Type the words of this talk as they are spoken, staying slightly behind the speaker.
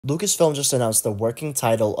Lucasfilm just announced the working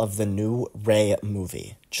title of the new Rey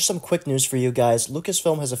movie. Just some quick news for you guys.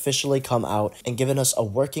 Lucasfilm has officially come out and given us a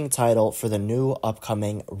working title for the new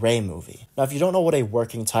upcoming Rey movie. Now, if you don't know what a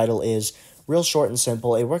working title is, real short and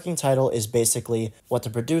simple, a working title is basically what the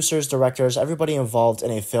producers, directors, everybody involved in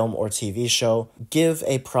a film or TV show give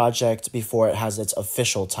a project before it has its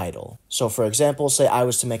official title. So for example, say I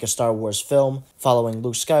was to make a Star Wars film following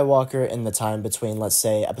Luke Skywalker in the time between, let's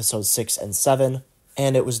say, episodes 6 and 7,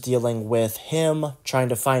 and it was dealing with him trying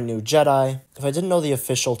to find new Jedi. If I didn't know the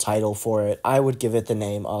official title for it, I would give it the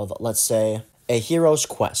name of, let's say, A Hero's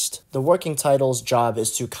Quest. The working title's job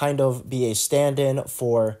is to kind of be a stand-in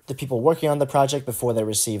for the people working on the project before they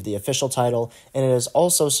receive the official title, and it is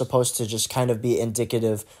also supposed to just kind of be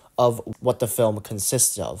indicative of what the film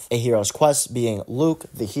consists of. A Hero's Quest being Luke,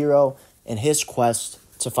 the hero, and his quest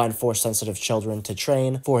to find Force-sensitive children to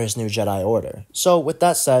train for his new Jedi Order. So with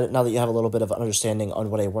that said, now that you have a little bit of understanding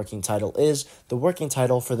on what a working title is, the working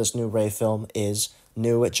title for this new Rey film is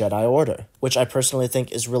New Jedi Order, which I personally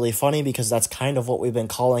think is really funny because that's kind of what we've been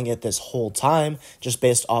calling it this whole time, just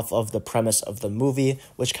based off of the premise of the movie,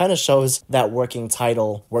 which kind of shows that working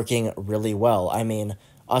title working really well. I mean,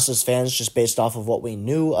 us as fans, just based off of what we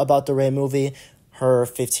knew about the Rey movie, her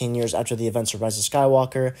 15 years after the events of Rise of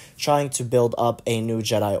Skywalker, trying to build up a new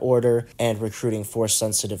Jedi Order and recruiting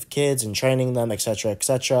Force-sensitive kids and training them, etc.,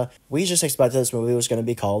 etc. We just expected this movie was going to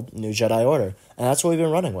be called New Jedi Order, and that's what we've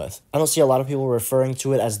been running with. I don't see a lot of people referring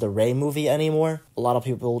to it as the Rey movie anymore. A lot of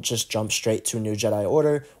people just jump straight to New Jedi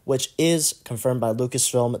Order, which is confirmed by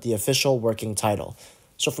Lucasfilm, the official working title.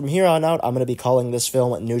 So from here on out, I'm going to be calling this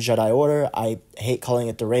film New Jedi Order. I hate calling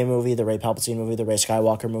it the Rey movie, the Rey Palpatine movie, the Rey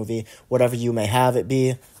Skywalker movie, whatever you may have it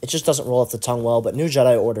be. It just doesn't roll off the tongue well, but New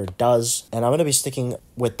Jedi Order does, and I'm going to be sticking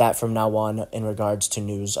with that from now on in regards to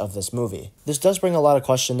news of this movie. This does bring a lot of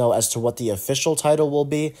question, though, as to what the official title will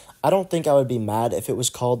be. I don't think I would be mad if it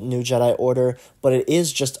was called New Jedi Order, but it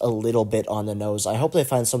is just a little bit on the nose. I hope they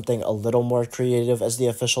find something a little more creative as the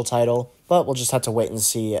official title, but we'll just have to wait and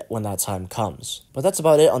see when that time comes. But that's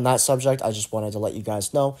about it on that subject. I just wanted to let you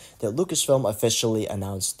guys know that Lucasfilm officially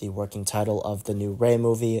announced the working title of the new Rey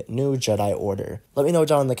movie, New Jedi Order. Let me know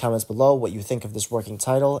down in the comments below what you think of this working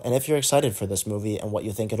title, and if you're excited for this movie and what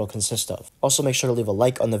you think it'll consist of. Also, make sure to leave a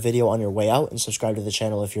like on the video on your way out and subscribe to the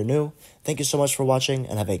channel if you're new. Thank you so much for watching,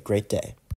 and have a great day.